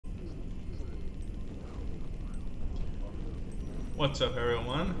What's up,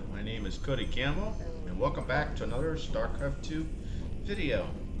 everyone? My name is Cody Campbell, and welcome back to another Starcraft 2 video.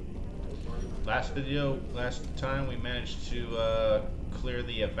 Last time we managed to clear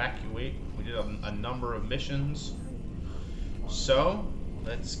the evacuate. We did a number of missions. So,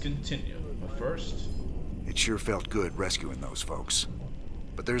 let's continue. But first... It sure felt good rescuing those folks.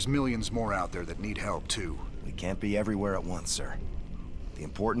 But there's millions more out there that need help, too. We can't be everywhere at once, sir. The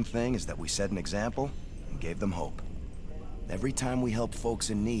important thing is that we set an example and gave them hope. Every time we help folks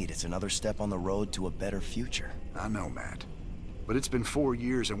in need, it's another step on the road to a better future. I know, Matt. But it's been 4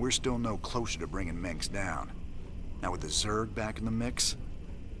 years and we're still no closer to bringing Mengsk down. Now with the Zerg back in the mix,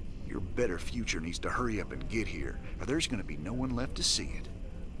 your better future needs to hurry up and get here, or there's gonna be no one left to see it.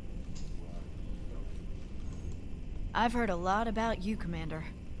 I've heard a lot about you, Commander.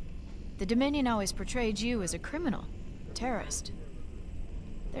 The Dominion always portrayed you as a criminal, terrorist.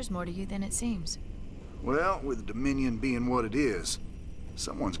 There's more to you than it seems. Well, with the Dominion being what it is,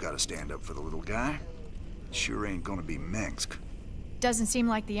 someone's gotta stand up for the little guy. Sure ain't gonna be Mengsk. Doesn't seem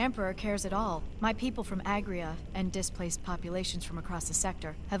like the Emperor cares at all. My people from Agria and displaced populations from across the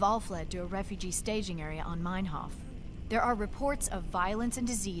sector have all fled to a refugee staging area on Meinhof. There are reports of violence and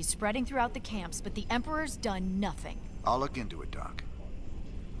disease spreading throughout the camps, but the Emperor's done nothing. I'll look into it, Doc.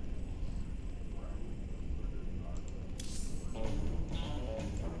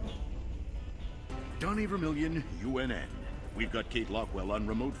 Donnie Vermillion, UNN. We've got Kate Lockwell on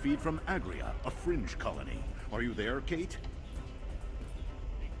remote feed from Agria, a fringe colony. Are you there, Kate?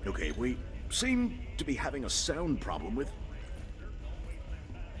 Okay, we seem to be having a sound problem with...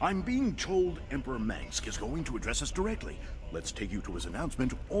 I'm being told Emperor Mengsk is going to address us directly. Let's take you to his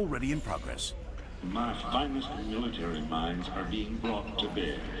announcement, already in progress. My finest military minds are being brought to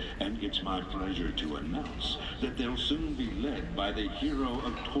bear, and it's my pleasure to announce that they'll soon be led by the hero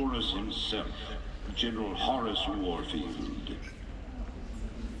of Taurus himself, General Horace Warfield.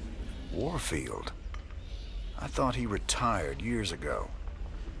 Warfield? I thought he retired years ago.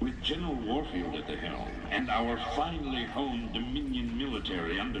 With General Warfield at the helm, and our finely honed Dominion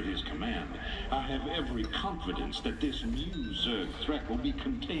military under his command, I have every confidence that this new Zerg threat will be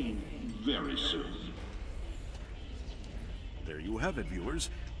contained very soon. There you have it, viewers.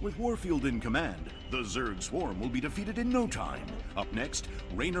 With Warfield in command, the Zerg swarm will be defeated in no time. Up next,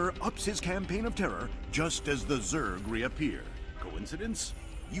 Raynor ups his campaign of terror just as the Zerg reappear. Coincidence?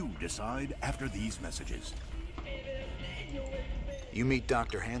 You decide after these messages. You meet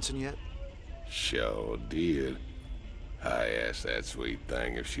Dr. Hansen yet? Sure did. I asked that sweet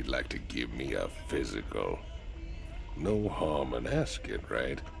thing if she'd like to give me a physical. No harm in asking,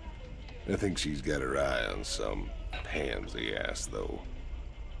 right? I think she's got her eye on some pansy ass, though.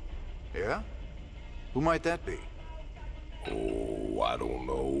 Yeah? Who might that be? Oh, I don't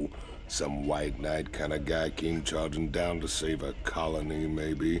know. Some white knight kind of guy came charging down to save a colony,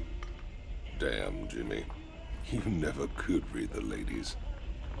 maybe. Damn, Jimmy. You never could read the ladies.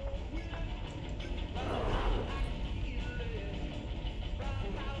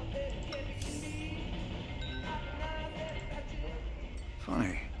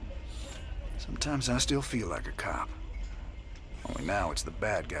 Funny. Sometimes I still feel like a cop. Only now it's the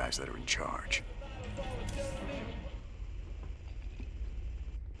bad guys that are in charge.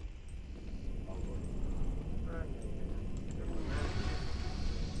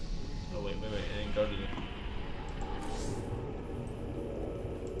 Oh, wait, I didn't go to the...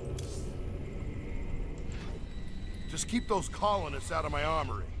 Just keep those colonists out of my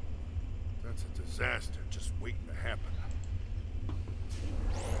armory. That's a disaster just waiting to happen.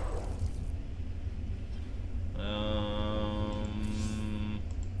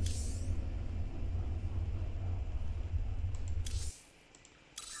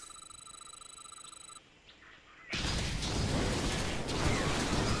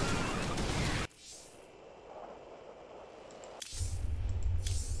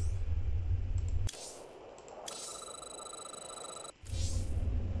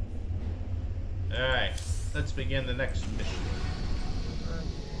 Alright, let's begin the next mission.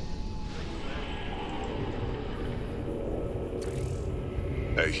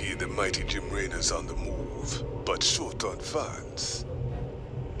 I hear the mighty Jim Raynor's on the move, but short on funds.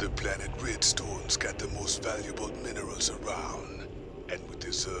 The planet Redstone's got the most valuable minerals around, and with the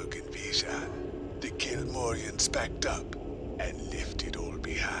Zerg invasion, the Kelmorians packed up and left it all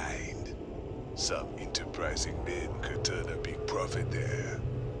behind. Some enterprising men could turn a big profit there.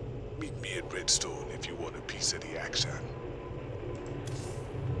 Meet me at Redstone if you want a piece of the action.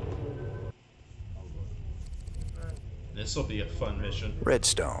 This'll be a fun mission.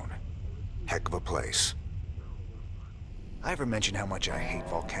 Redstone. Heck of a place. I ever mention how much I hate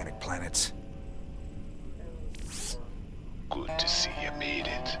volcanic planets? Good to see you made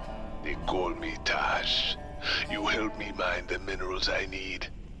it. They call me Taj. You help me mine the minerals I need,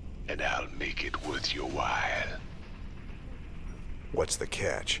 and I'll make it worth your while. What's the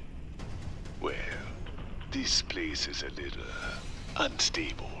catch? Well, this place is a little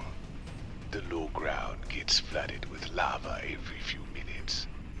unstable. The low ground gets flooded with lava every few minutes.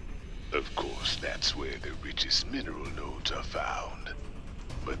 Of course, that's where the richest mineral nodes are found.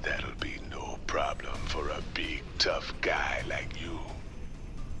 But that'll be no problem for a big, tough guy like you.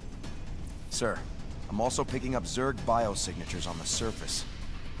 Sir, I'm also picking up Zerg biosignatures on the surface.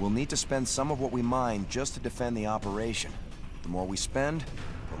 We'll need to spend some of what we mine just to defend the operation. The more we spend,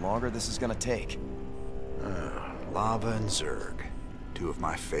 the longer this is gonna take. Lava and Zerg. Two of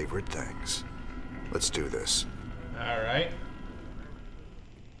my favorite things. Let's do this. All right.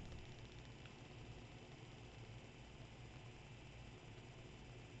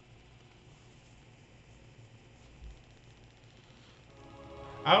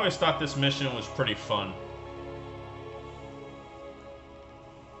 I always thought this mission was pretty fun.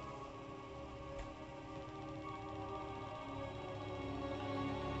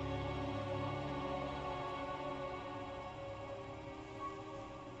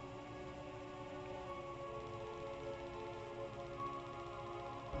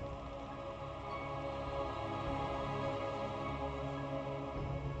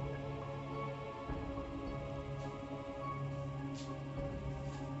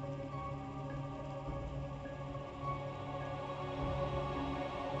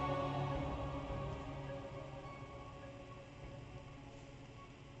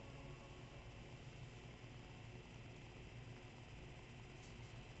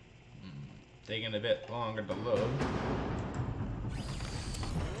 Taking a bit longer to load.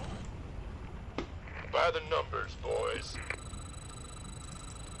 By the numbers, boys.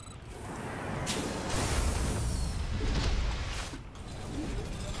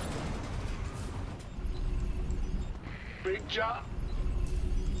 Big job.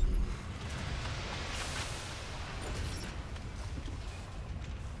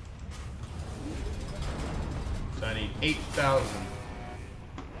 So I need 8,000.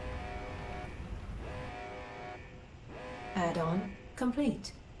 Add-on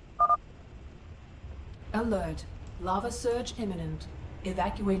complete. Alert. Lava surge imminent.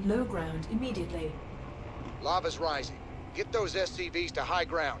 Evacuate low ground immediately. Lava's rising. Get those SCVs to high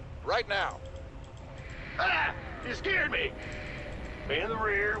ground. Right now. Ah! You scared me! In the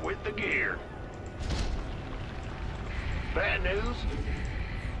rear with the gear. Bad news?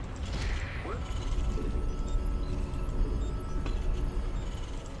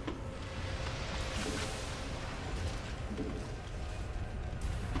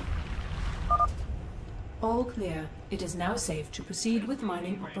 All clear. It is now safe to proceed with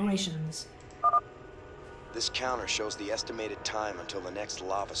mining operations. This counter shows the estimated time until the next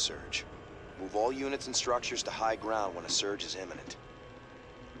lava surge. Move all units and structures to high ground when a surge is imminent.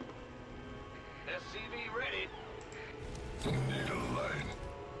 SCV ready. Need a light.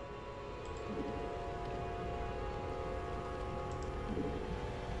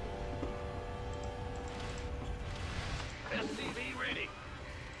 SCV ready.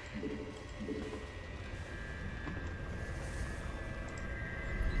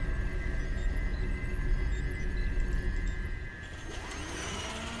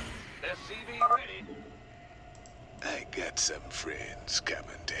 SCV ready. I got some friends coming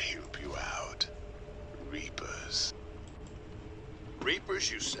to help you out. Reapers.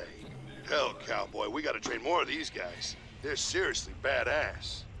 Reapers, you say? Hell, cowboy, we gotta train more of these guys. They're seriously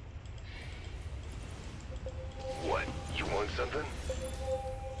badass. What? You want something?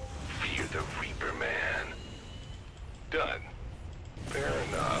 Fear the Reaper, man. Done. Fair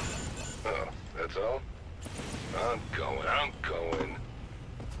enough. Oh, that's all? I'm going.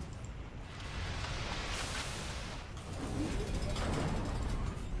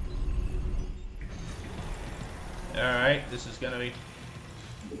 Alright, this is gonna be...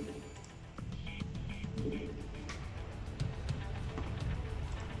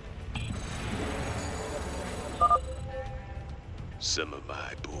 Some of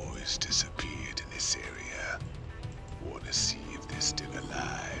my boys disappeared in this area. Want to see if they're still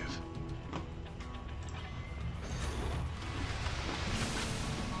alive.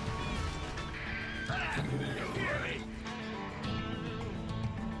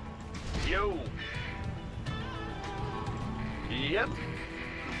 Yo! Yep.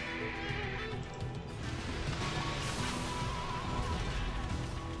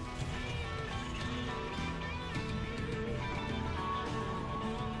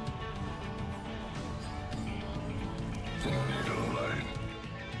 Need a light.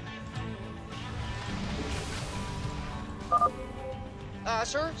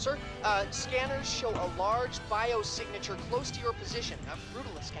 Sir, scanners show a large biosignature close to your position. A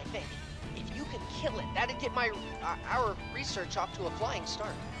Brutalisk, I think. If you can kill it, that'd get our research off to a flying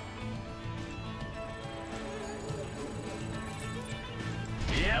start.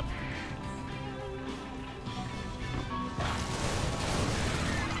 Yep.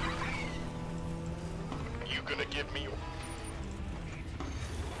 You gonna give me...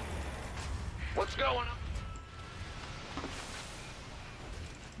 What's going on?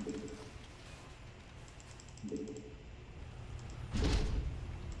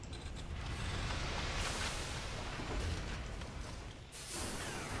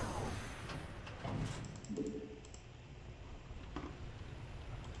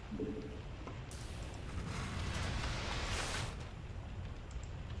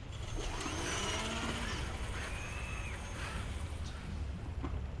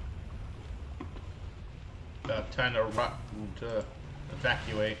 About time to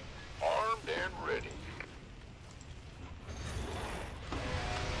evacuate. Armed and ready.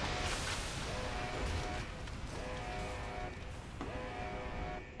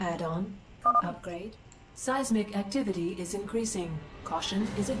 Add-on. Upgrade. Seismic activity is increasing. Caution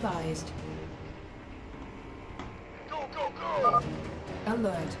is advised. Go, go, go!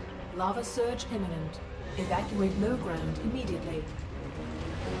 Alert. Lava surge imminent. Evacuate low ground immediately.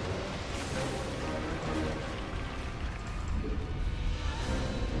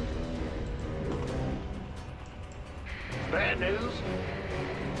 Bad news?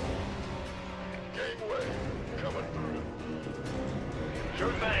 Gangway, coming through.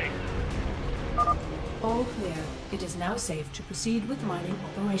 Sure thing. All clear. It is now safe to proceed with mining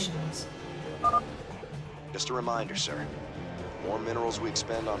operations. Just a reminder, sir. The more minerals we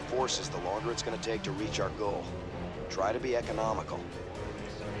expend on forces, the longer it's going to take to reach our goal. Try to be economical.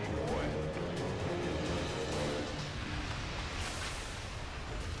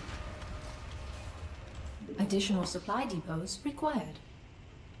 Additional supply depots required.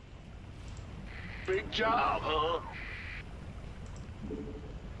 Big job, huh?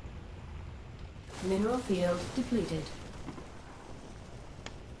 Mineral field depleted.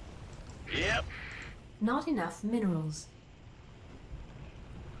 Yep. Not enough minerals.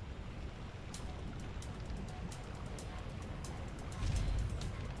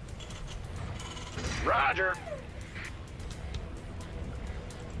 Roger.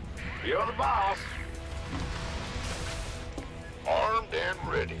 You're the boss. Armed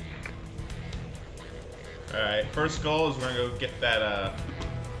and ready. Alright, first goal is we're gonna go get that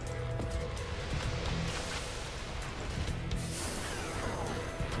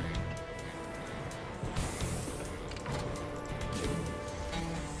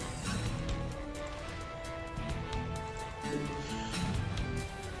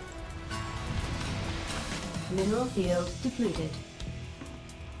Mineral field depleted.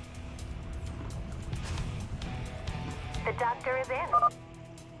 The doctor is in.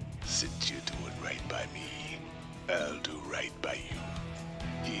 Since you're doing right by me, I'll do right by you.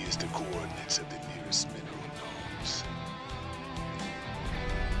 Here's the coordinates of the nearest mineral nodes.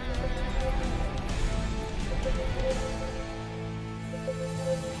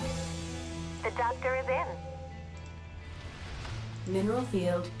 The doctor is in. Mineral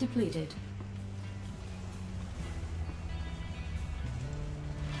field depleted.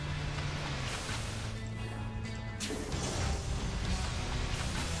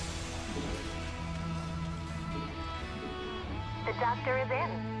 The doctor is in.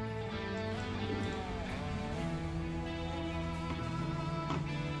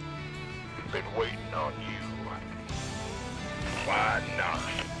 Been waiting on you. Why not?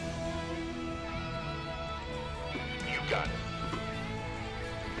 You got it.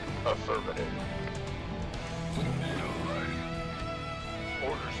 Affirmative.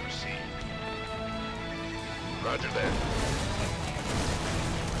 Orders received. Roger that.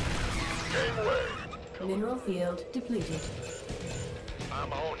 Gangway. Mineral field depleted.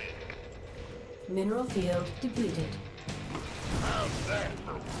 I'm on it. Mineral field depleted. How's that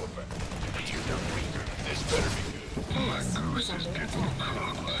for whooping? You don't read. This better be good. My goose is getting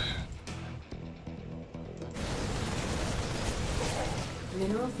crawly.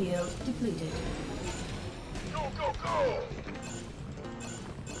 Mineral field depleted. Go, go, go!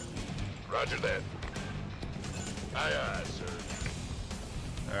 Roger that. Aye, aye, sir.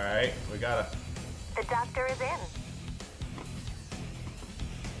 alright, we gotta The doctor is in.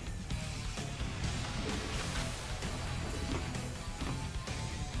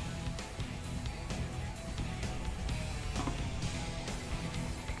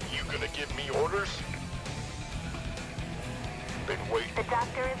 You gonna give me orders? Been waiting. The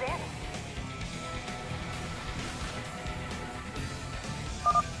doctor is in.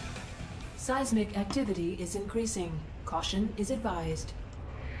 Seismic activity is increasing. Caution is advised.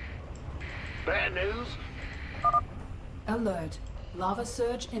 Bad news? Alert. Lava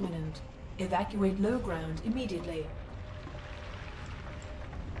surge imminent. Evacuate low ground immediately.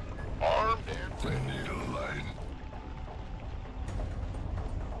 Armed I need a light.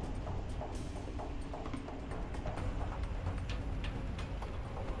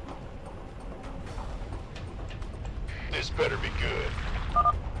 This better be good.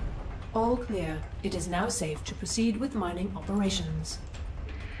 All clear. It is now safe to proceed with mining operations.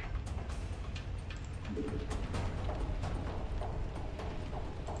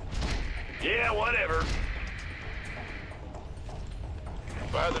 Yeah, whatever.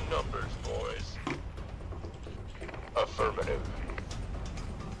 By the numbers, boys. Affirmative.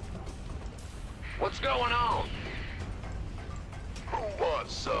 What's going on? Who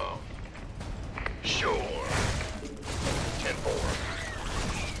wants some? Sure. 10-4.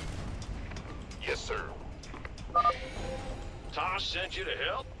 Yes, sir. Tosh sent you to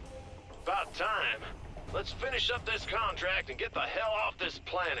help? About time. Let's finish up this contract and get the hell off this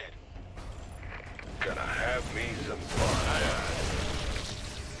planet. Gonna have me some fun.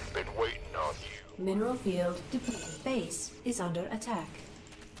 Been waiting on you. Mineral field depleted. Base is under attack.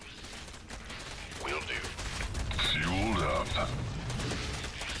 Will do. Fueled up.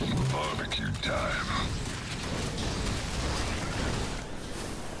 Barbecue time.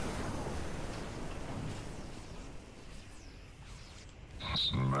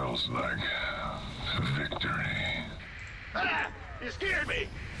 Smells like victory. Ah! You scared me!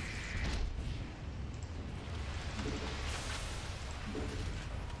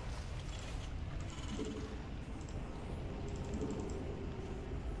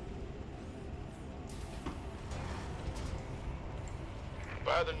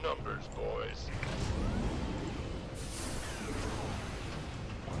 By the numbers, boys.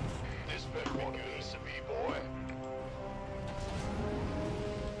 This better be good, Sabi boy.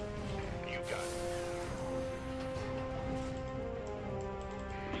 You got it.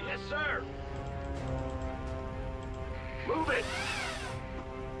 Yes, sir. Move it.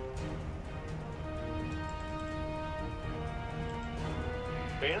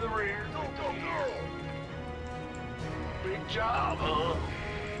 In the rear. Go, go, go. Big job, huh?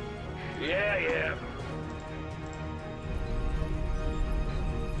 Yeah, yeah.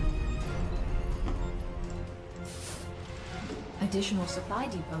 Additional supply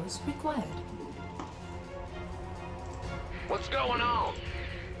depots required. What's going on?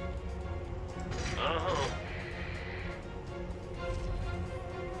 Uh-huh.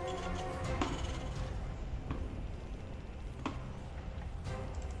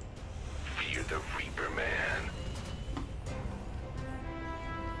 Fear the Reaper, man.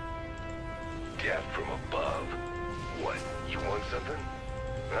 Death from above. What? You want something?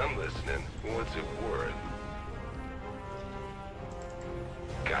 I'm listening. What's it worth?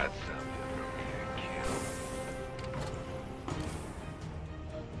 Got something for me to kill.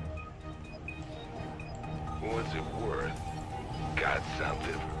 What's it worth? Got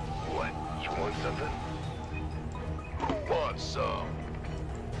something. What? You want something? Who wants some?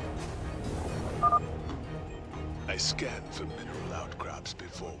 I scanned for mineral outcrops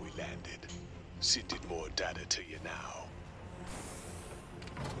before we landed. Sending more data to you now.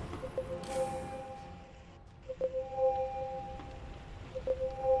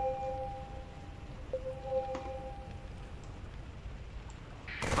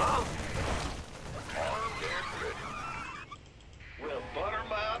 Huh? Armed and ready. Well, butter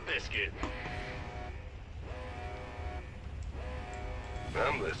my biscuit.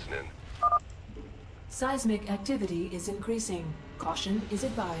 I'm listening. Seismic activity is increasing. Caution is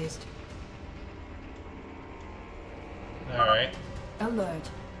advised. Alright. Alert.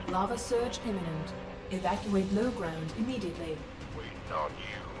 Lava surge imminent. Evacuate low ground immediately. Waiting on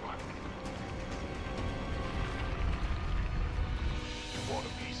you. You want a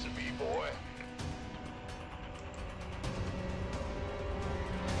piece of me, boy?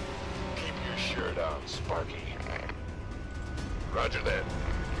 Keep your shirt on, Sparky. Roger that.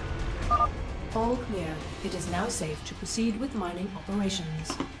 All clear. It is now safe to proceed with mining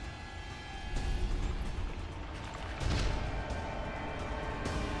operations.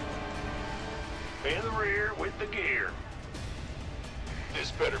 In the rear with the gear.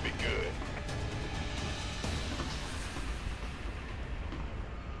 This better be good.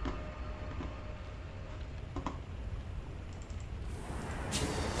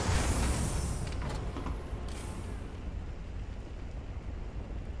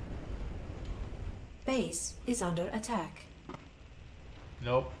 Base is under attack.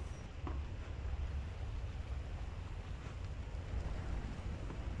 Nope.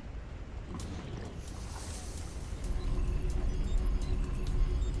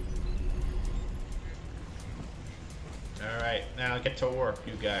 get to work,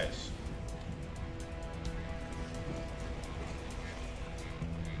 you guys.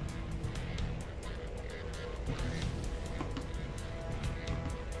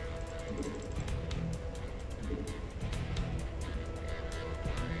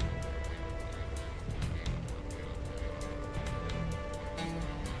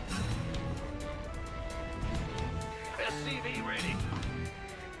 SCV ready.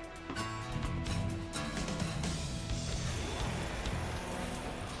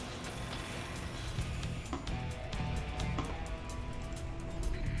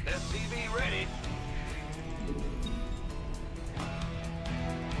 SCV ready.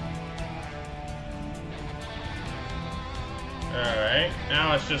 Alright,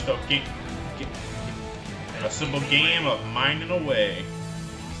 now it's just a simple game of mining away.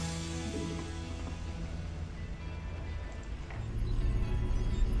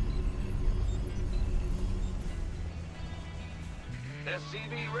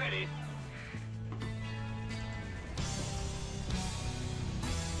 SCV ready.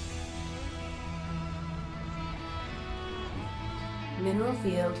 Mineral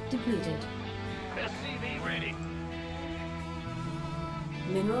field depleted. SCV ready.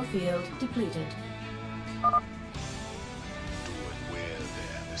 Mineral field depleted. Doing well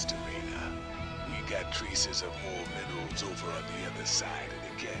there, Mr. Rayner. We got traces of more minerals over on the other side of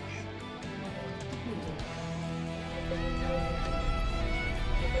the canyon.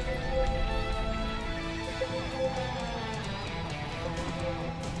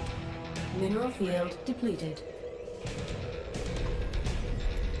 Mineral field depleted.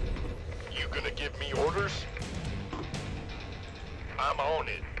 You gonna give me orders? I'm on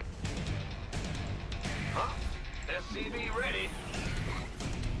it. Huh? SCV ready.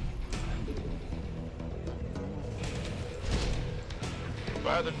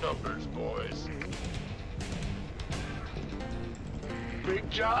 By the numbers, boys. Big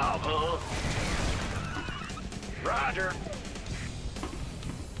job, huh? Roger.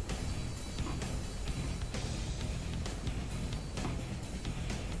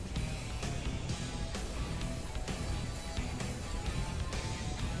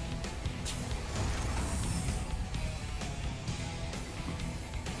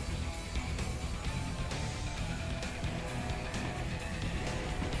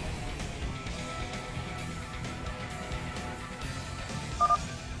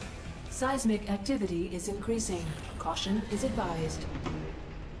 Seismic activity is increasing. Caution is advised.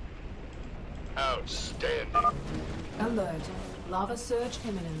 Outstanding. Alert. Lava surge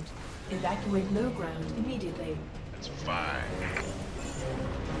imminent. Evacuate low ground immediately. That's fine.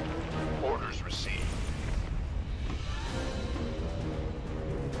 Orders received.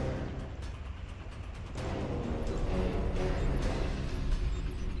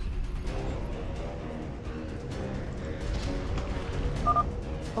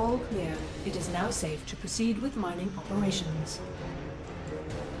 All clear. It is now safe to proceed with mining operations.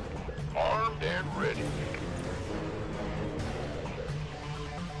 Armed and ready.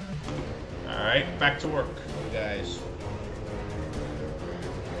 Alright, back to work, you guys.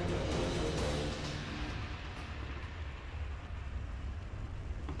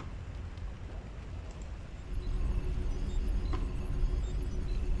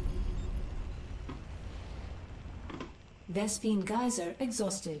 Vespine geyser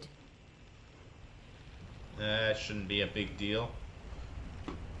exhausted. That shouldn't be a big deal.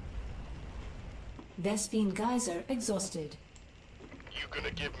 Vespine geyser exhausted. You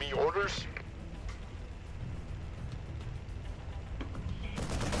gonna give me orders?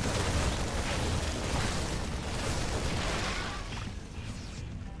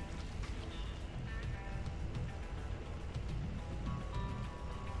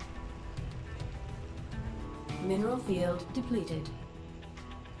 Mineral field depleted.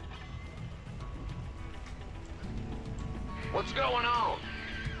 What's going on?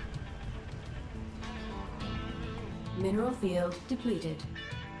 Mineral field depleted.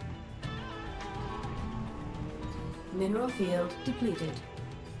 Mineral field depleted.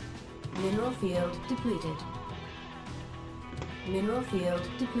 Mineral field depleted. Mineral field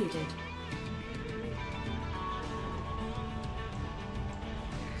depleted.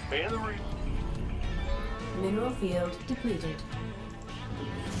 Hillary. Mineral field depleted.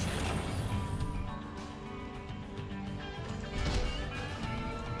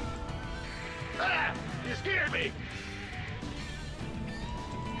 Ah! You scared me!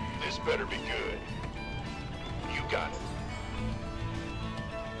 This better be good. You got it.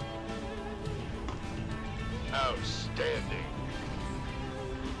 Outstanding.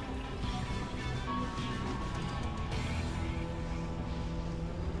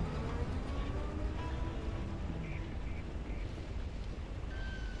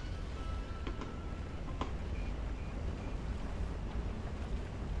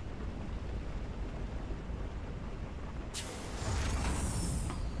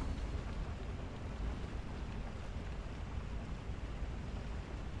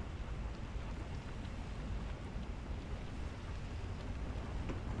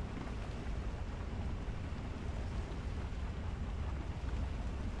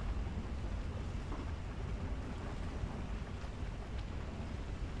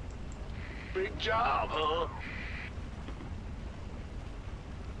 Big job, huh?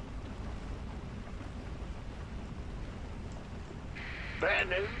 Bad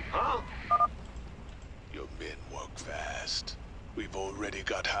news, huh? Your men work fast. We've already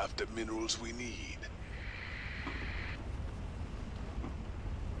got half the minerals we need.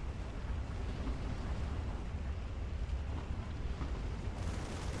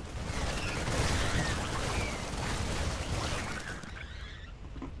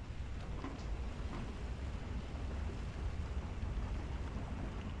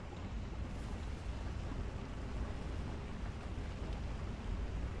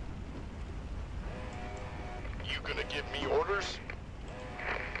 You gonna give me orders?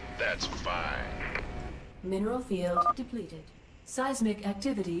 That's fine. Mineral field depleted. Seismic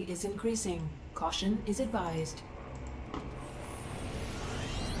activity is increasing. Caution is advised.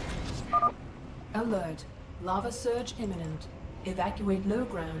 Alert. Lava surge imminent. Evacuate low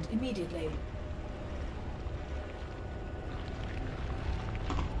ground immediately.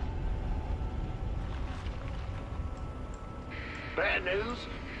 Bad news?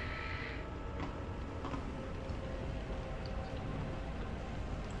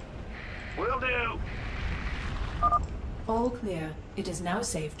 Will do. All clear. It is now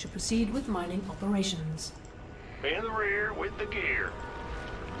safe to proceed with mining operations. In the rear with the gear.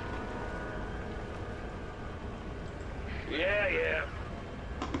 Yeah.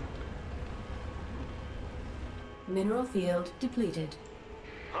 Mineral field depleted.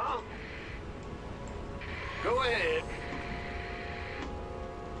 Huh? Go ahead.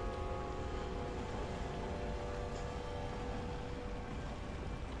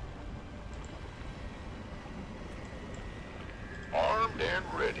 Armed and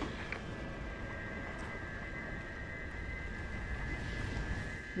ready.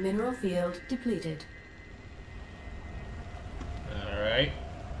 Mineral field depleted. Alright.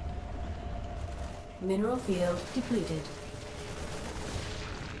 Mineral field depleted.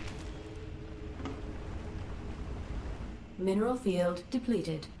 Mineral field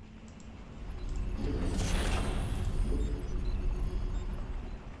depleted.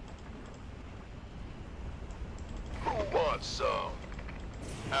 Who wants some?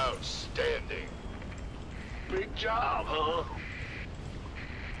 Outstanding. Big job, huh?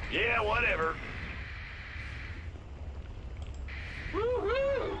 Yeah, whatever.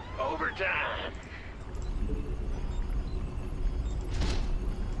 Woo-hoo! Overtime.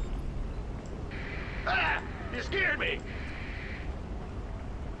 Ah! You scared me!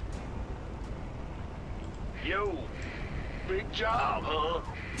 Yo, big job, huh?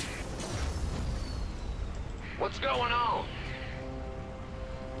 What's going on?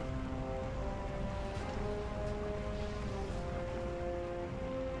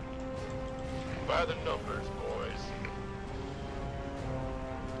 By the numbers, boys.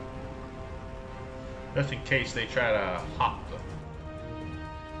 Just in case they try to hop them.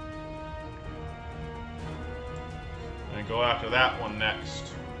 And go after that one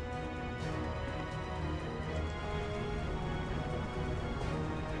next.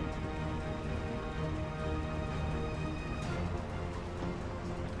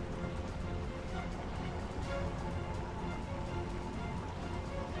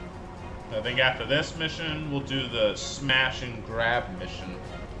 I think after this mission, we'll do the smash and grab mission.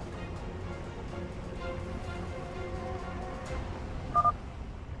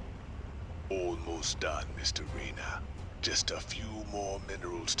 Almost done, Mr. Rena. Just a few more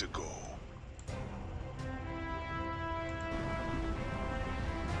minerals to go.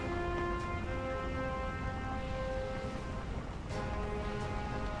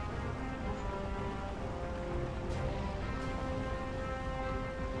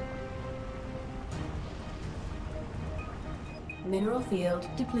 Mineral field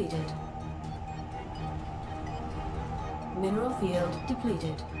depleted. Mineral field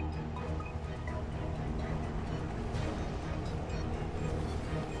depleted.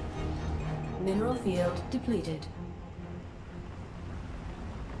 Mineral field depleted.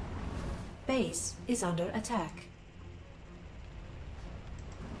 Base is under attack.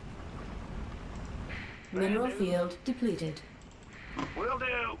 Mineral field depleted. Will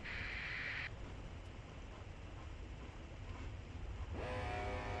do.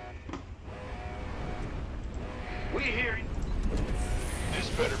 We hear you. This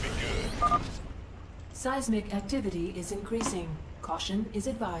better be good. Seismic activity is increasing. Caution is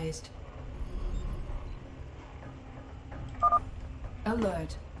advised.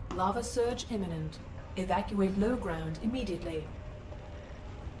 Alert. Lava surge imminent. Evacuate low ground immediately.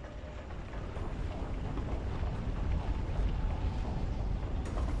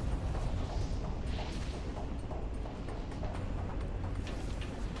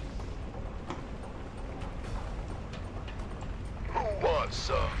 on,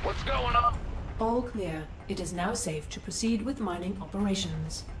 sir? What's going on? All clear. It is now safe to proceed with mining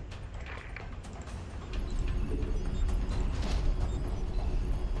operations.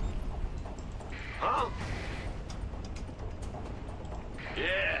 Huh?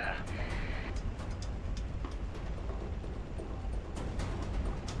 Yeah.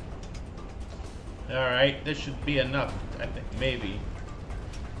 Alright, this should be enough, I think, maybe.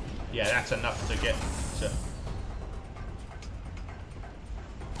 Yeah, that's enough to get to...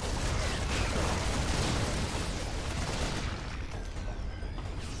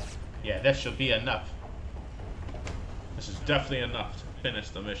 Yeah, that should be enough. This is definitely enough to finish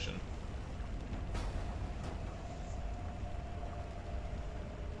the mission.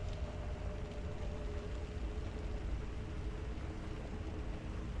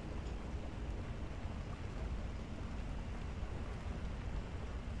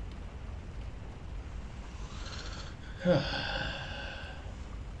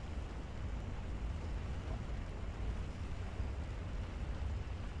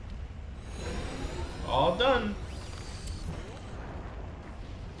 All done.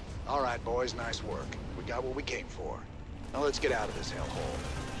 All right, boys, nice work. We got what we came for. Now let's get out of this hellhole.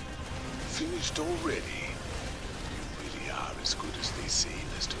 Finished already? You really are as good as they say,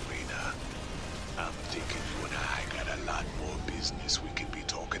 Mr. Rayner. I'm thinking you and I got a lot more business we could be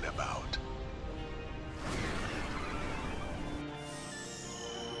talking about.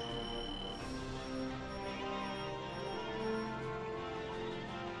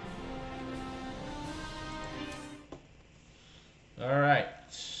 All right.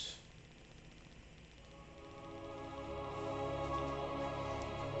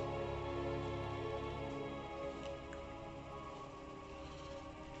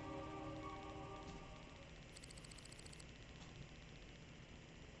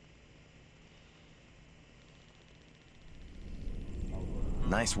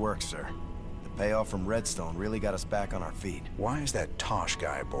 Nice work, sir. The payoff from Redstone really got us back on our feet. Why is that Tosh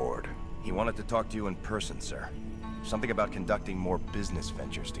guy aboard? He wanted to talk to you in person, sir. Something about conducting more business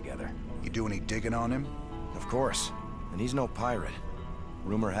ventures together. You do any digging on him? Of course. And he's no pirate.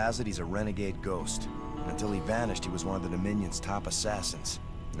 Rumor has it he's a renegade ghost. And until he vanished, he was one of the Dominion's top assassins.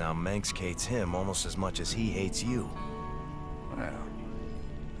 Now Manx hates him almost as much as he hates you. Well,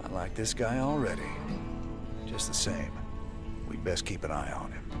 I like this guy already. Just the same, we'd best keep an eye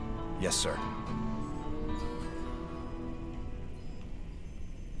on him. Yes, sir.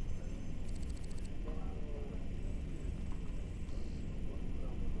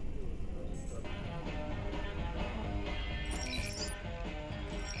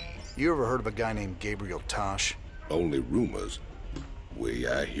 You ever heard of a guy named Gabriel Tosh? Only rumors. Way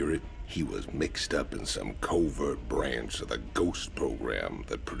I hear it, he was mixed up in some covert branch of the Ghost program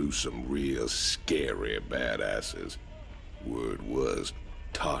that produced some real scary badasses. Word was,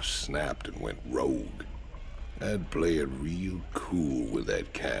 Tosh snapped and went rogue. I'd play it real cool with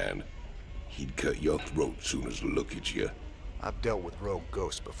that kind. He'd cut your throat soon as look at you. I've dealt with rogue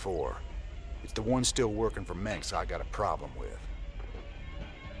ghosts before. It's the one still working for Manx I got a problem with.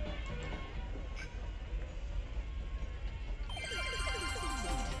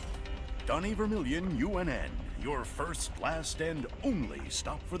 Donnie Vermillion, UNN, your first, last, and only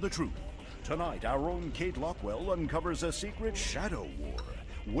stop for the truth. Tonight, our own Kate Lockwell uncovers a secret shadow war,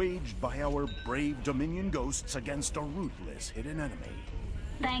 waged by our brave Dominion ghosts against a ruthless hidden enemy.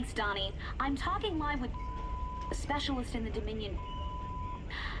 Thanks, Donnie. I'm talking live with a specialist in the Dominion.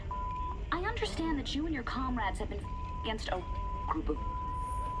 I understand that you and your comrades have been against a group of...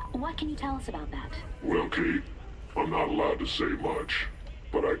 What can you tell us about that? Well, Kate, I'm not allowed to say much.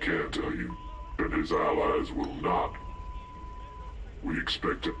 But I can tell you that his allies will not. We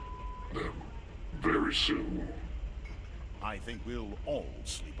expect them very soon. I think we'll all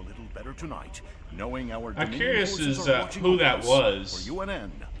sleep a little better tonight, knowing our I'm Dominion curious forces as are watching who over that us. was. For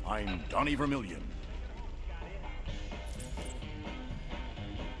UNN, I'm Donnie Vermillion.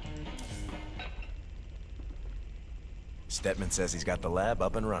 Stetman says he's got the lab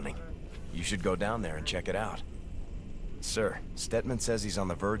up and running. You should go down there and check it out. Sir, Stetman says he's on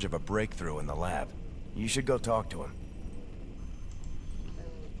the verge of a breakthrough in the lab. You should go talk to him.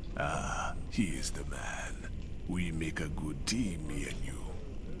 Ah, he is the man. We make a good team, me and you.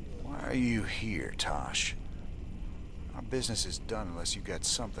 Why are you here, Tosh? Our business is done unless you got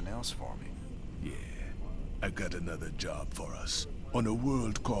something else for me. Yeah, I got another job for us on a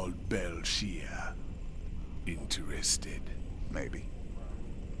world called Belshia. Interested? Maybe.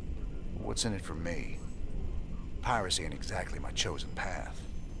 What's in it for me? Piracy ain't exactly my chosen path.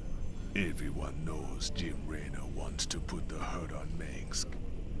 Everyone knows Jim Raynor wants to put the hurt on Mengsk.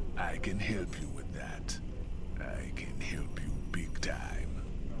 I can help you with that. I can help you big time.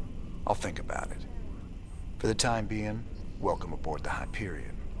 I'll think about it. For the time being, welcome aboard the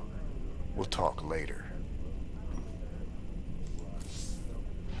Hyperion. We'll talk later.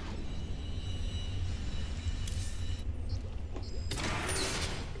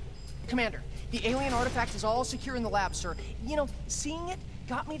 Commander, the alien artifact is all secure in the lab, sir. You know, seeing it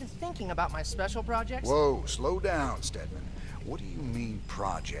got me to thinking about my special projects. Whoa, slow down, Stedman. What do you mean,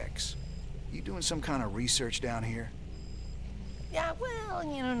 projects? You doing some kind of research down here? Yeah, well,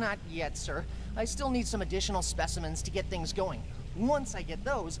 you know, not yet, sir. I still need some additional specimens to get things going. Once I get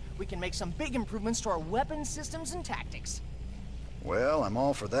those, we can make some big improvements to our weapon systems and tactics. Well, I'm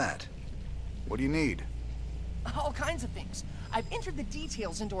all for that. What do you need? All kinds of things. I've entered the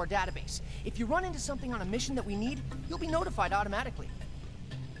details into our database. If you run into something on a mission that we need, you'll be notified automatically.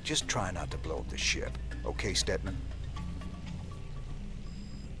 Just try not to blow up the ship, okay, Stedman?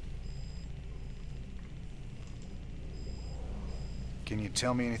 Can you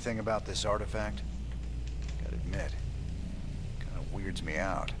tell me anything about this artifact? Gotta admit, kinda weirds me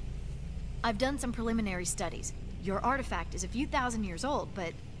out. I've done some preliminary studies. Your artifact is a few thousand years old,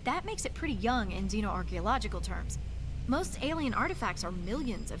 but that makes it pretty young in xenoarchaeological terms. Most alien artifacts are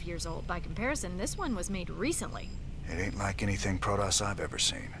millions of years old. By comparison, this one was made recently. It ain't like anything Protoss I've ever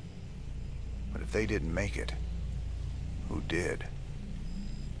seen. But if they didn't make it, who did?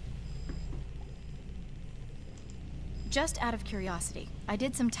 Just out of curiosity, I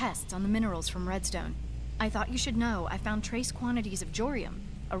did some tests on the minerals from Redstone. I thought you should know I found trace quantities of jorium,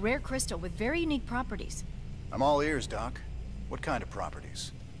 a rare crystal with very unique properties. I'm all ears, Doc. What kind of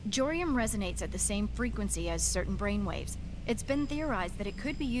properties? Jorium resonates at the same frequency as certain brain waves. It's been theorized that it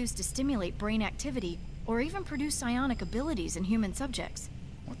could be used to stimulate brain activity or even produce psionic abilities in human subjects.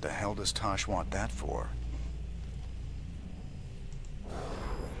 What the hell does Tosh want that for?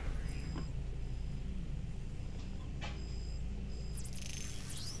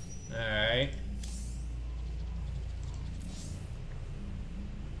 Alright.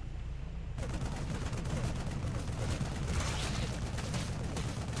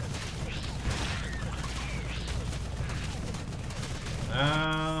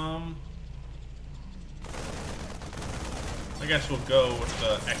 I guess we'll go with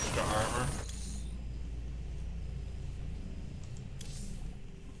the extra armor.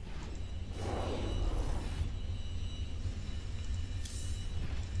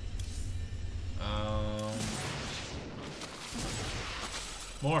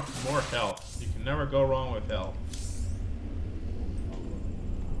 More health. You can never go wrong with health.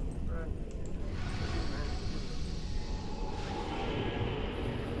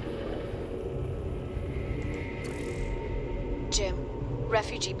 Jim,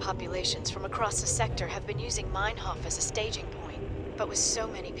 refugee populations from across the sector have been using Meinhof as a staging point. But with so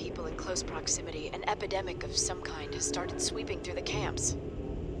many people in close proximity, an epidemic of some kind has started sweeping through the camps.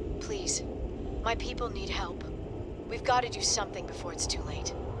 Please, my people need help. We've got to do something before it's too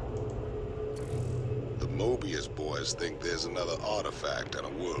late. The Mobius boys think there's another artifact on a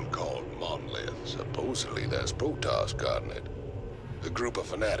world called Monolith. Supposedly that's Protoss guarding it. The group of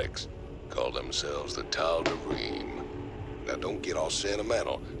fanatics call themselves the Tal'Darim. Now don't get all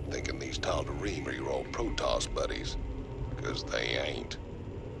sentimental thinking these Tal'Darim are your old Protoss buddies, because they ain't.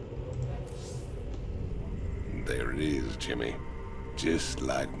 There it is, Jimmy. Just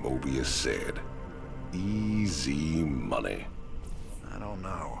like Mobius said. Easy money. I don't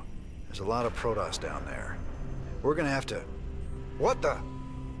know. There's a lot of Protoss down there. We're gonna have to... What the?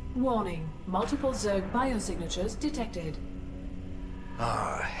 Warning. Multiple Zerg biosignatures detected.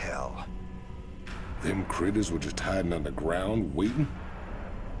 Ah, hell. Them critters were just hiding underground, waiting?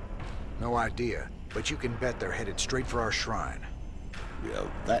 No idea, but you can bet they're headed straight for our shrine.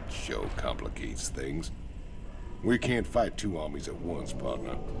 Well, that show complicates things. We can't fight two armies at once,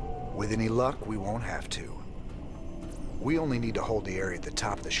 partner. With any luck, we won't have to. We only need to hold the area at the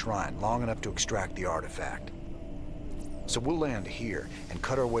top of the shrine long enough to extract the artifact. So we'll land here and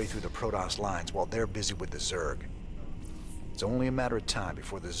cut our way through the Protoss lines while they're busy with the Zerg. It's only a matter of time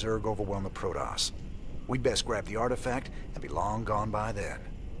before the Zerg overwhelm the Protoss. We'd best grab the artifact and be long gone by then.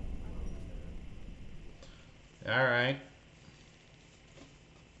 All right.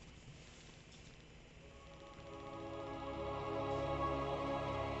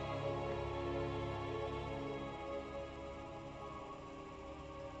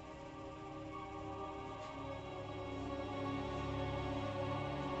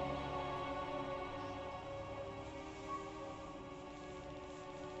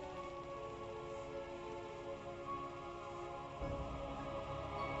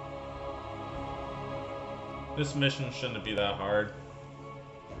 This mission shouldn't be that hard.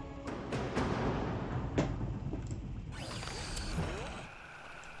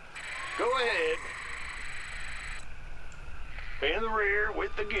 ahead. In the rear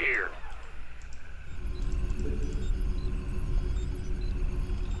with the gear.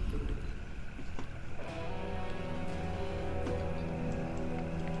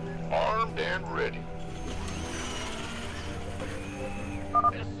 Armed and ready.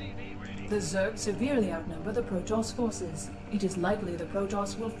 The Zerg severely outnumber the Protoss forces. It is likely the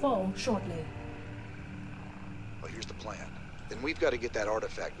Protoss will fall shortly. Well, here's the plan. Then we've got to get that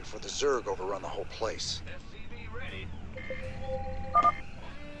artifact before the Zerg overrun the whole place.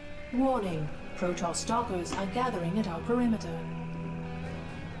 Warning. Protoss stalkers are gathering at our perimeter.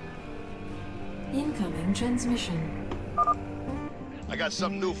 Incoming transmission. I got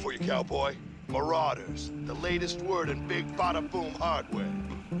something new for you, cowboy. Marauders. The latest word in big bada-boom hardware.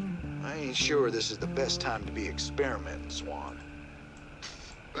 I ain't sure this is the best time to be experimenting, Swan.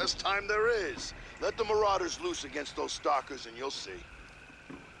 Best time there is. Let the Marauders loose against those stalkers and you'll see.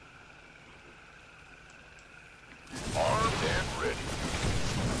 Armed and ready.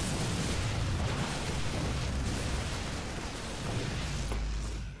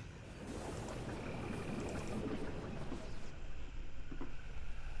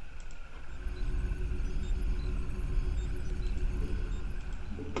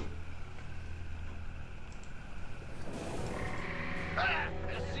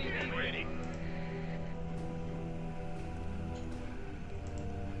 SCV ready.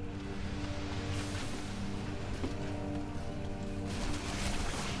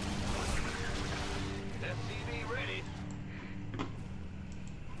 SCV ready.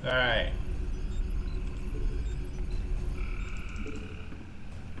 All right.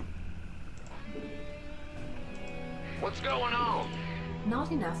 What's going on?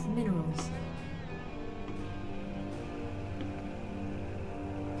 Not enough minerals.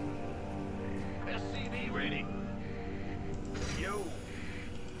 SCV ready. Yo.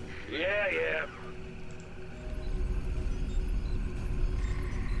 Yeah.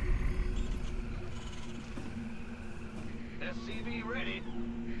 SCV ready.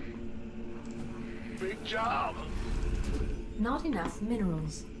 Big job. Not enough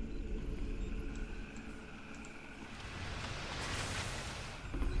minerals.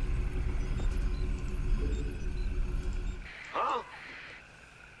 Huh?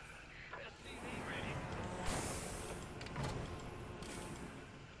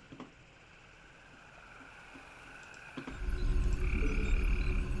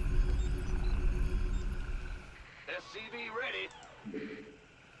 SCV ready.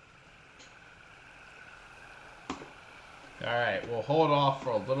 All right, we'll hold off for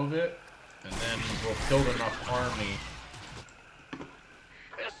a little bit, and then we'll build enough army.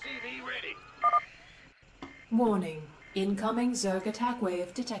 SCV ready. Warning. Incoming Zerg attack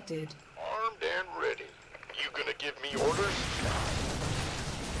wave detected. Armed and ready. You gonna give me orders?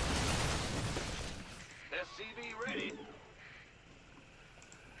 SCV ready.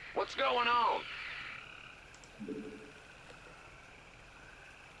 What's going on?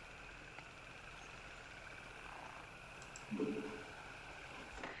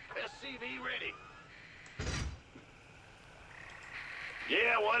 SCV ready.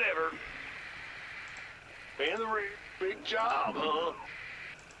 Yeah, whatever. In the rear. Big job, huh?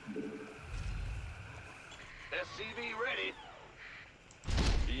 SCV ready.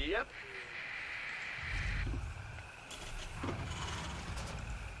 Yep.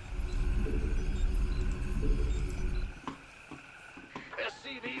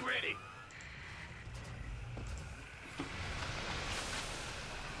 SCV ready.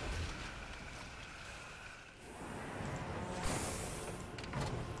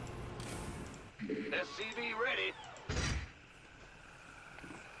 SCV ready.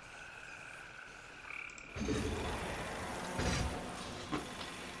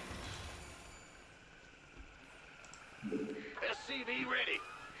 SCV ready.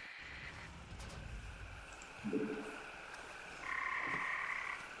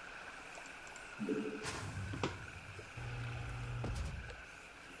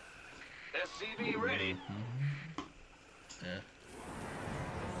 SCV ready. Yeah.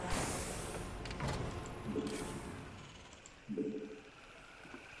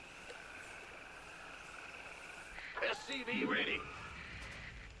 SCV ready.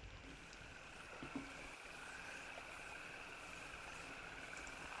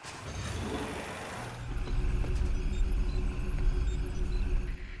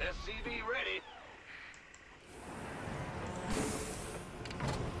 SCV ready.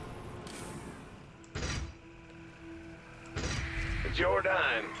 It's your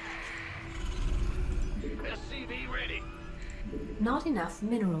dime. SCV ready. Not enough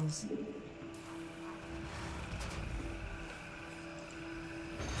minerals.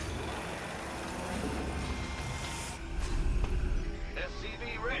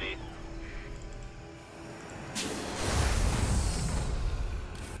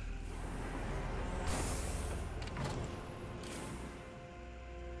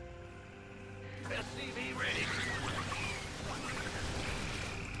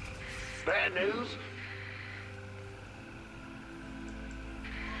 Bad news?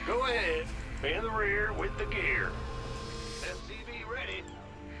 Go ahead. In the rear with the gear. SCV ready.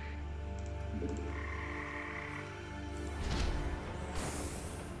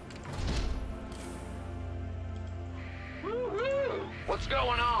 Woo-hoo! What's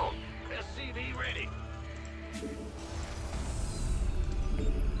going on? SCV ready.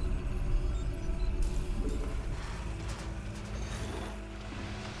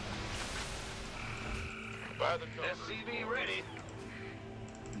 By the SCV ready.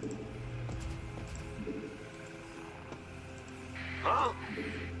 Huh?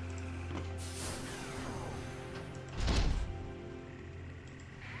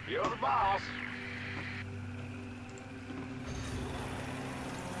 You're the boss.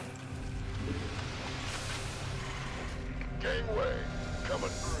 gangway coming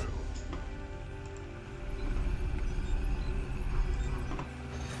through.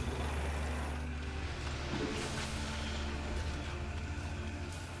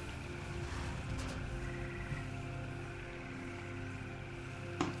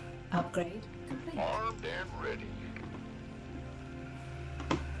 Upgrade complete. Armed and ready.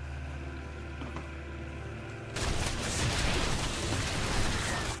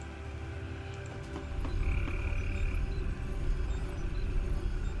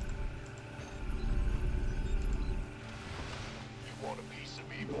 You want a piece of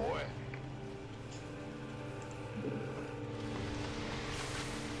me, boy?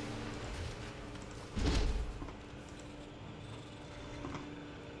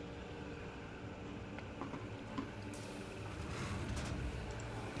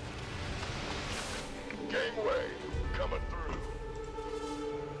 Gangway coming through.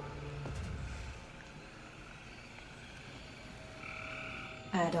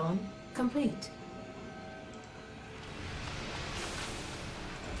 Add-on complete.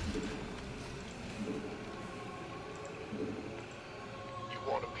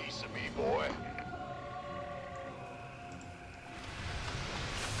 You want a piece of me, boy?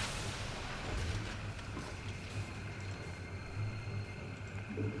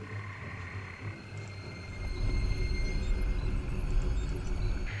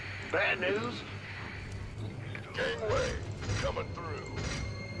 Bad news? Gangway coming through.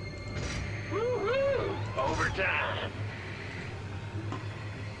 Woo-hoo! Overtime.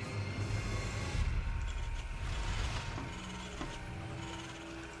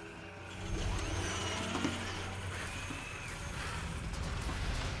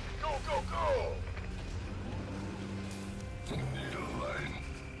 Go, go, go! Needle line.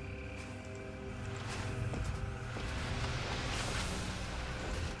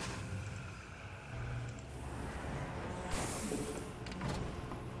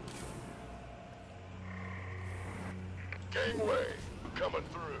 Gangway coming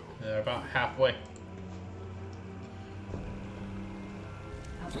through. They're about halfway.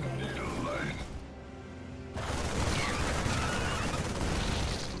 Needle line.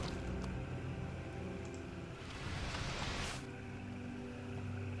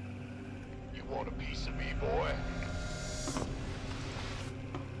 You want a piece of me, boy?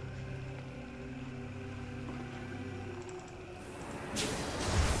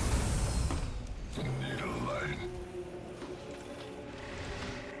 Needle line.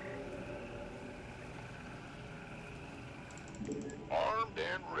 Armed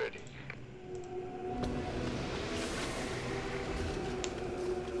and ready.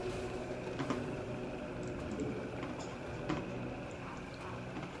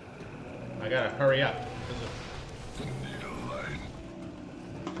 I gotta hurry up Needle line.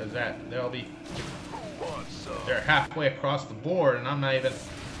 because they'll be Who wants some? they're halfway across the board and I'm not even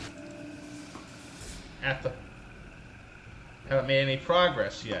at the haven't made any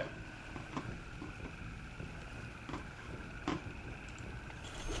progress yet.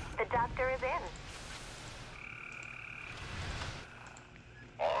 The doctor is in.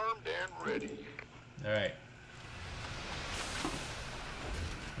 Armed and ready. All right.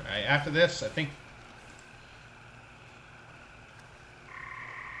 All right. After this, I think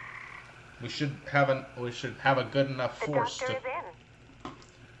we should have a good enough The force doctor to. is in.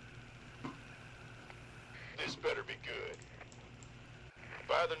 This better be good.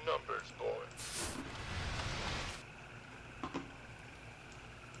 By the numbers, boy.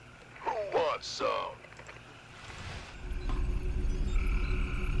 Who wants some?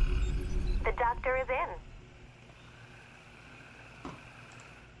 The doctor is in.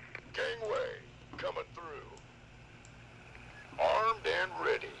 Gangway coming through. Armed and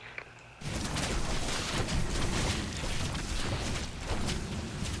ready.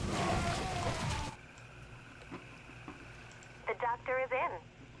 The doctor is in.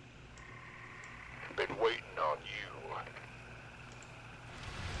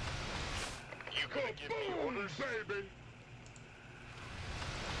 You gonna give me orders? Baby!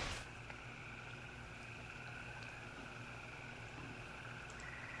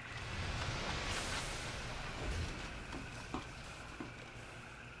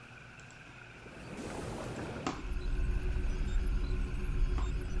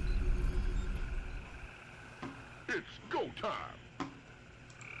 It's go time!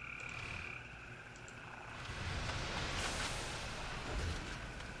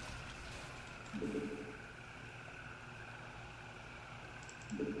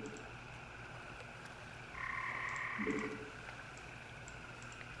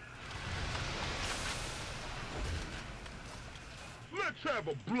 Let's have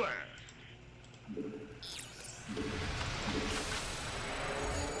a blast!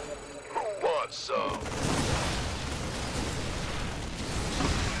 Who wants some?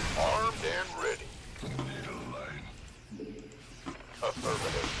 Armed and ready. Need a line.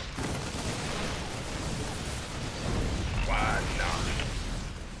 Affirmative. Why not?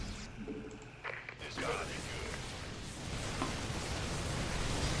 This gotta be good.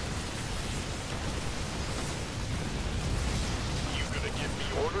 You gonna give me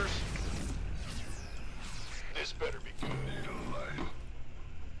orders? This better be good. Need a line.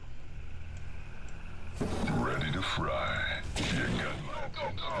 Ready to fry. You got my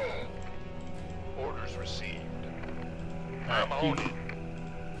attention. Orders received. I'm on it.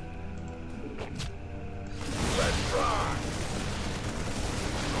 Let's try.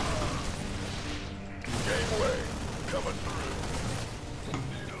 Gateway coming through.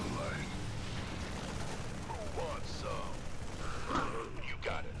 Need a line. Who wants some? You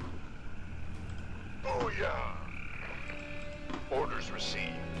got it. Booyah! Orders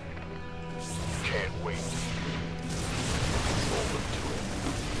received. Can't wait. Over to it.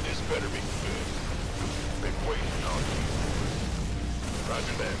 This better be good. Been waiting on you.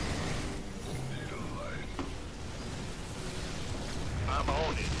 Roger that. Need a line. I'm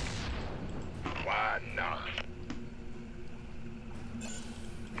on it. Why not?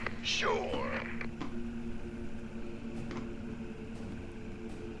 Sure.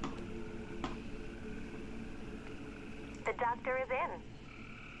 The doctor is in.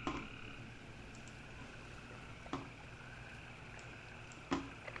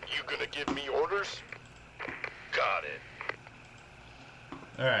 You gonna give me orders? Got it.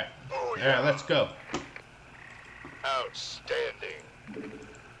 Alright. Oh, Alright, let's go. Outstanding.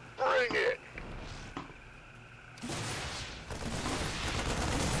 Bring it.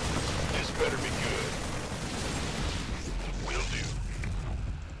 This better be good. Will do.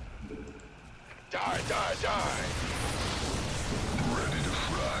 Die, die, die. Ready to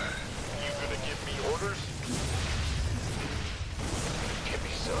fry. You gonna give me orders? Give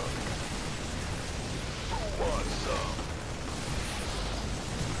me some. Who wants some?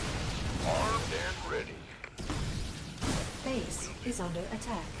 Armed and ready. Base is under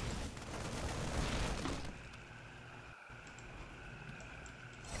attack.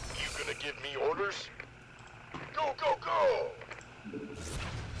 You gonna give me orders? Go, go, go!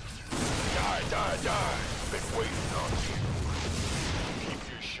 Die, die, die! Been waiting on you. Keep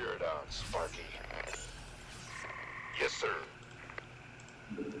your shirt on, Sparky. Yes, sir.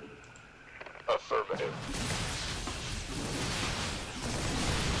 Affirmative.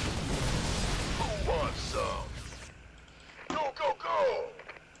 Who wants some? Go, go, go!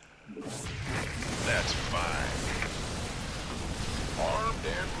 That's fine. Armed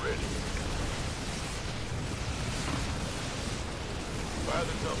and ready. By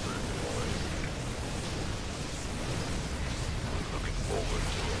the numbers, boys. Looking forward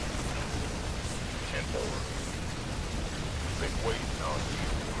to it. 10-4. Been waiting on you.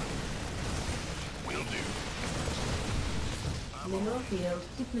 Will do. Mineral field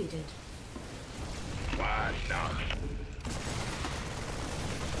depleted. Why not?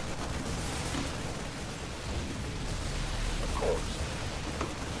 Of course.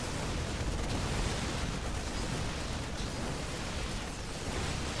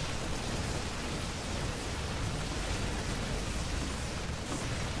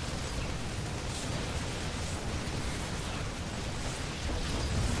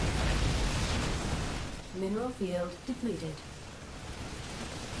 Mineral field depleted.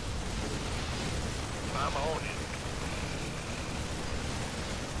 I'm on it.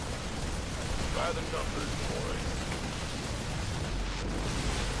 By the numbers, boys.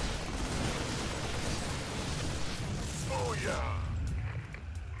 Oh, yeah.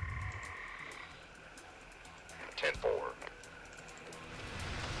 10-4.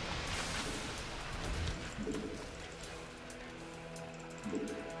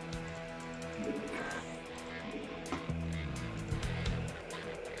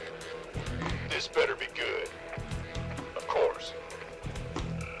 This better be good. Of course.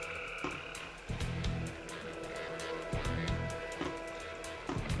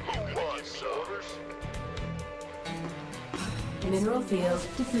 Who wants orders? Mineral field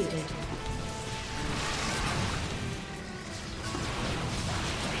depleted.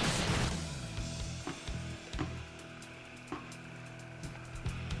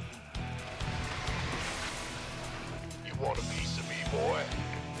 You want a piece of me, boy?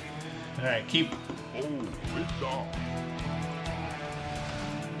 Alright, keep. Oh, it's on.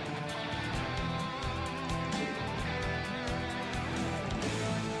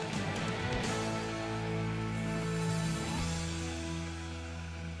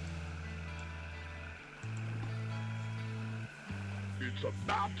 It's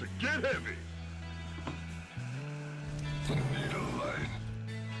about to get heavy. Need a light.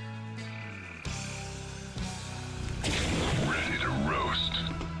 Ready to roast.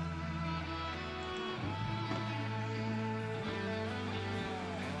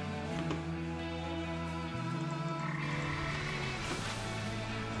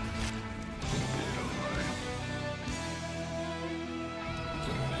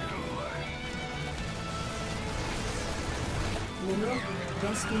 Mineral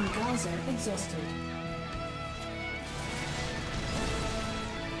rescue Gaza exhausted.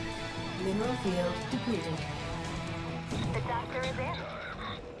 Mineral field depleted. The doctor is in.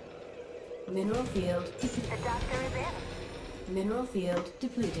 Mineral field depleted. The doctor is in. Mineral field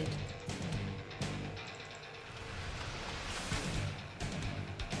depleted.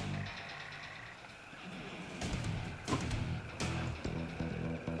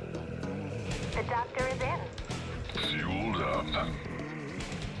 The doctor is in. Fueled up.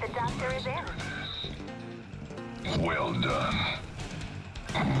 The doctor is in. Well done.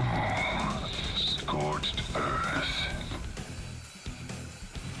 Scorched earth.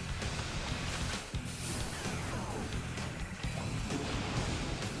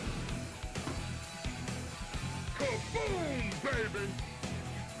 Kaboom, baby!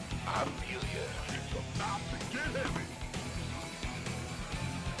 I feel ya. It's about to get heavy.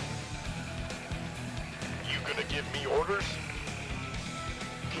 You gonna give me orders?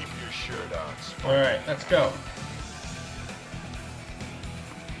 Keep your shirt on. Alright, let's go.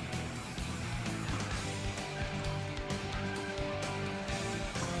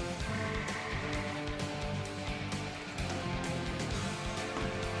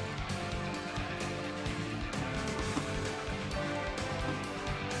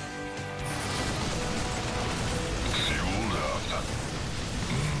 Fueled up.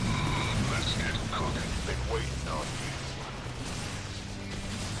 Let's get cooking. Been waiting on you.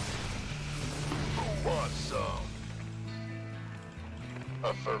 Who wants some?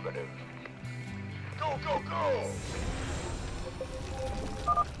 Affirmative. Go, go, go!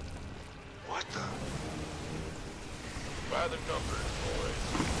 What the? By the numbers, boys.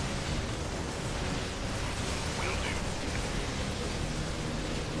 Will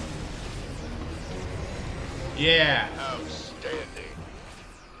do. Yeah. Outstanding.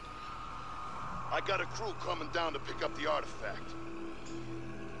 I got a crew coming down to pick up the artifact.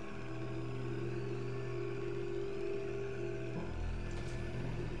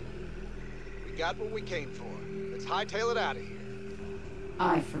 We got what we came for. Let's hightail it out of here.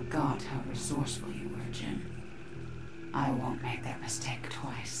 I forgot how resourceful you were, Jim. I won't make that mistake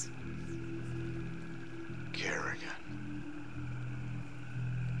twice. Kerrigan.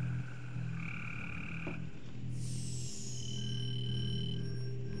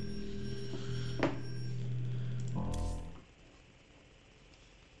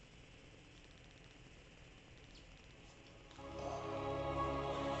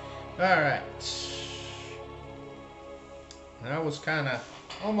 Alright. I was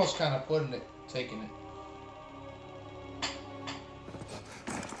almost kind of putting it, taking it.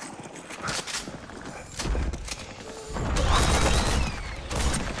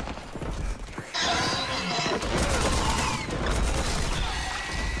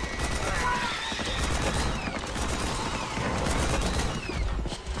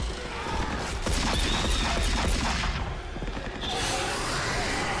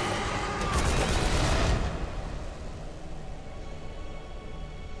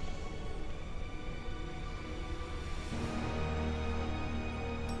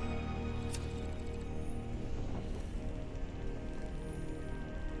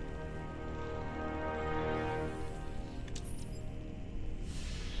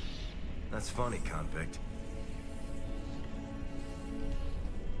 That's funny, convict.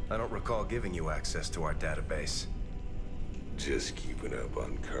 I don't recall giving you access to our database. Just keeping up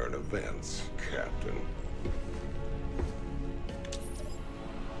on current events, Captain.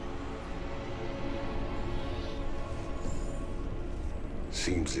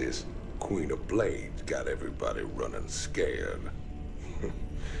 Seems this Queen of Blades got everybody running scared.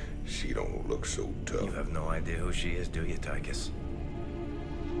 She don't look so tough. You have no idea who she is, do you, Tychus?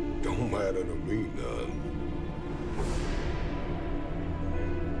 Don't matter to me none.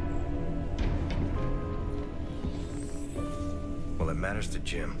 Well, it matters to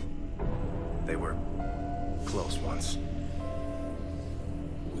Jim. They were close once.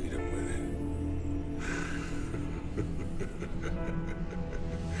 Wait a minute.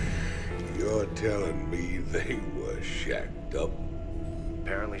 You're telling me they were shacked up?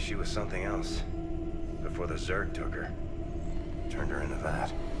 Apparently she was something else. Before the Zerg took her. Turned her into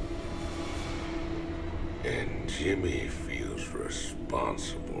that. And Jimmy feels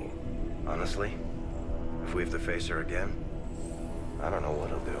responsible. Honestly, if we have to face her again, I don't know what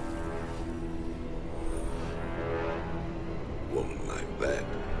he'll do. Woman like that,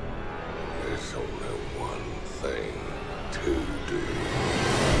 there's only one thing to do.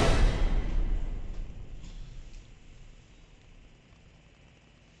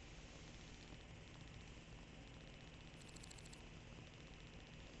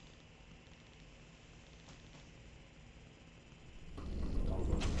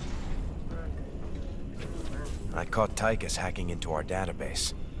 I caught Tychus hacking into our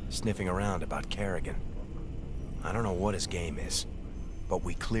database, sniffing around about Kerrigan. I don't know what his game is, but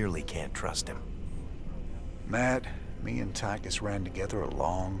we clearly can't trust him. Matt, me and Tychus ran together a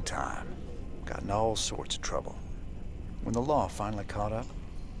long time. Got in all sorts of trouble. When the law finally caught up,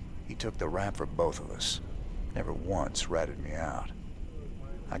 he took the rap for both of us. Never once ratted me out.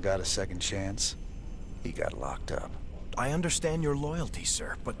 I got a second chance. He got locked up. I understand your loyalty,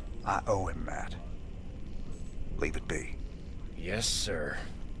 sir, but... I owe him, Matt. Leave it be. Yes, sir.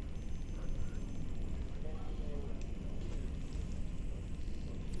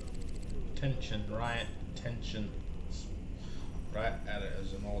 Tension, riot, tension. Right at it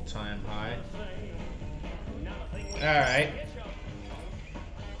as an all-time high. Alright.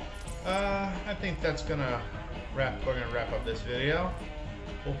 I think that's gonna we're gonna wrap up this video.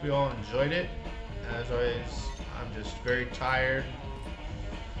 Hope you all enjoyed it. As always, I'm just very tired.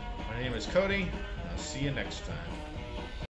 My name is Cody, and I'll see you next time.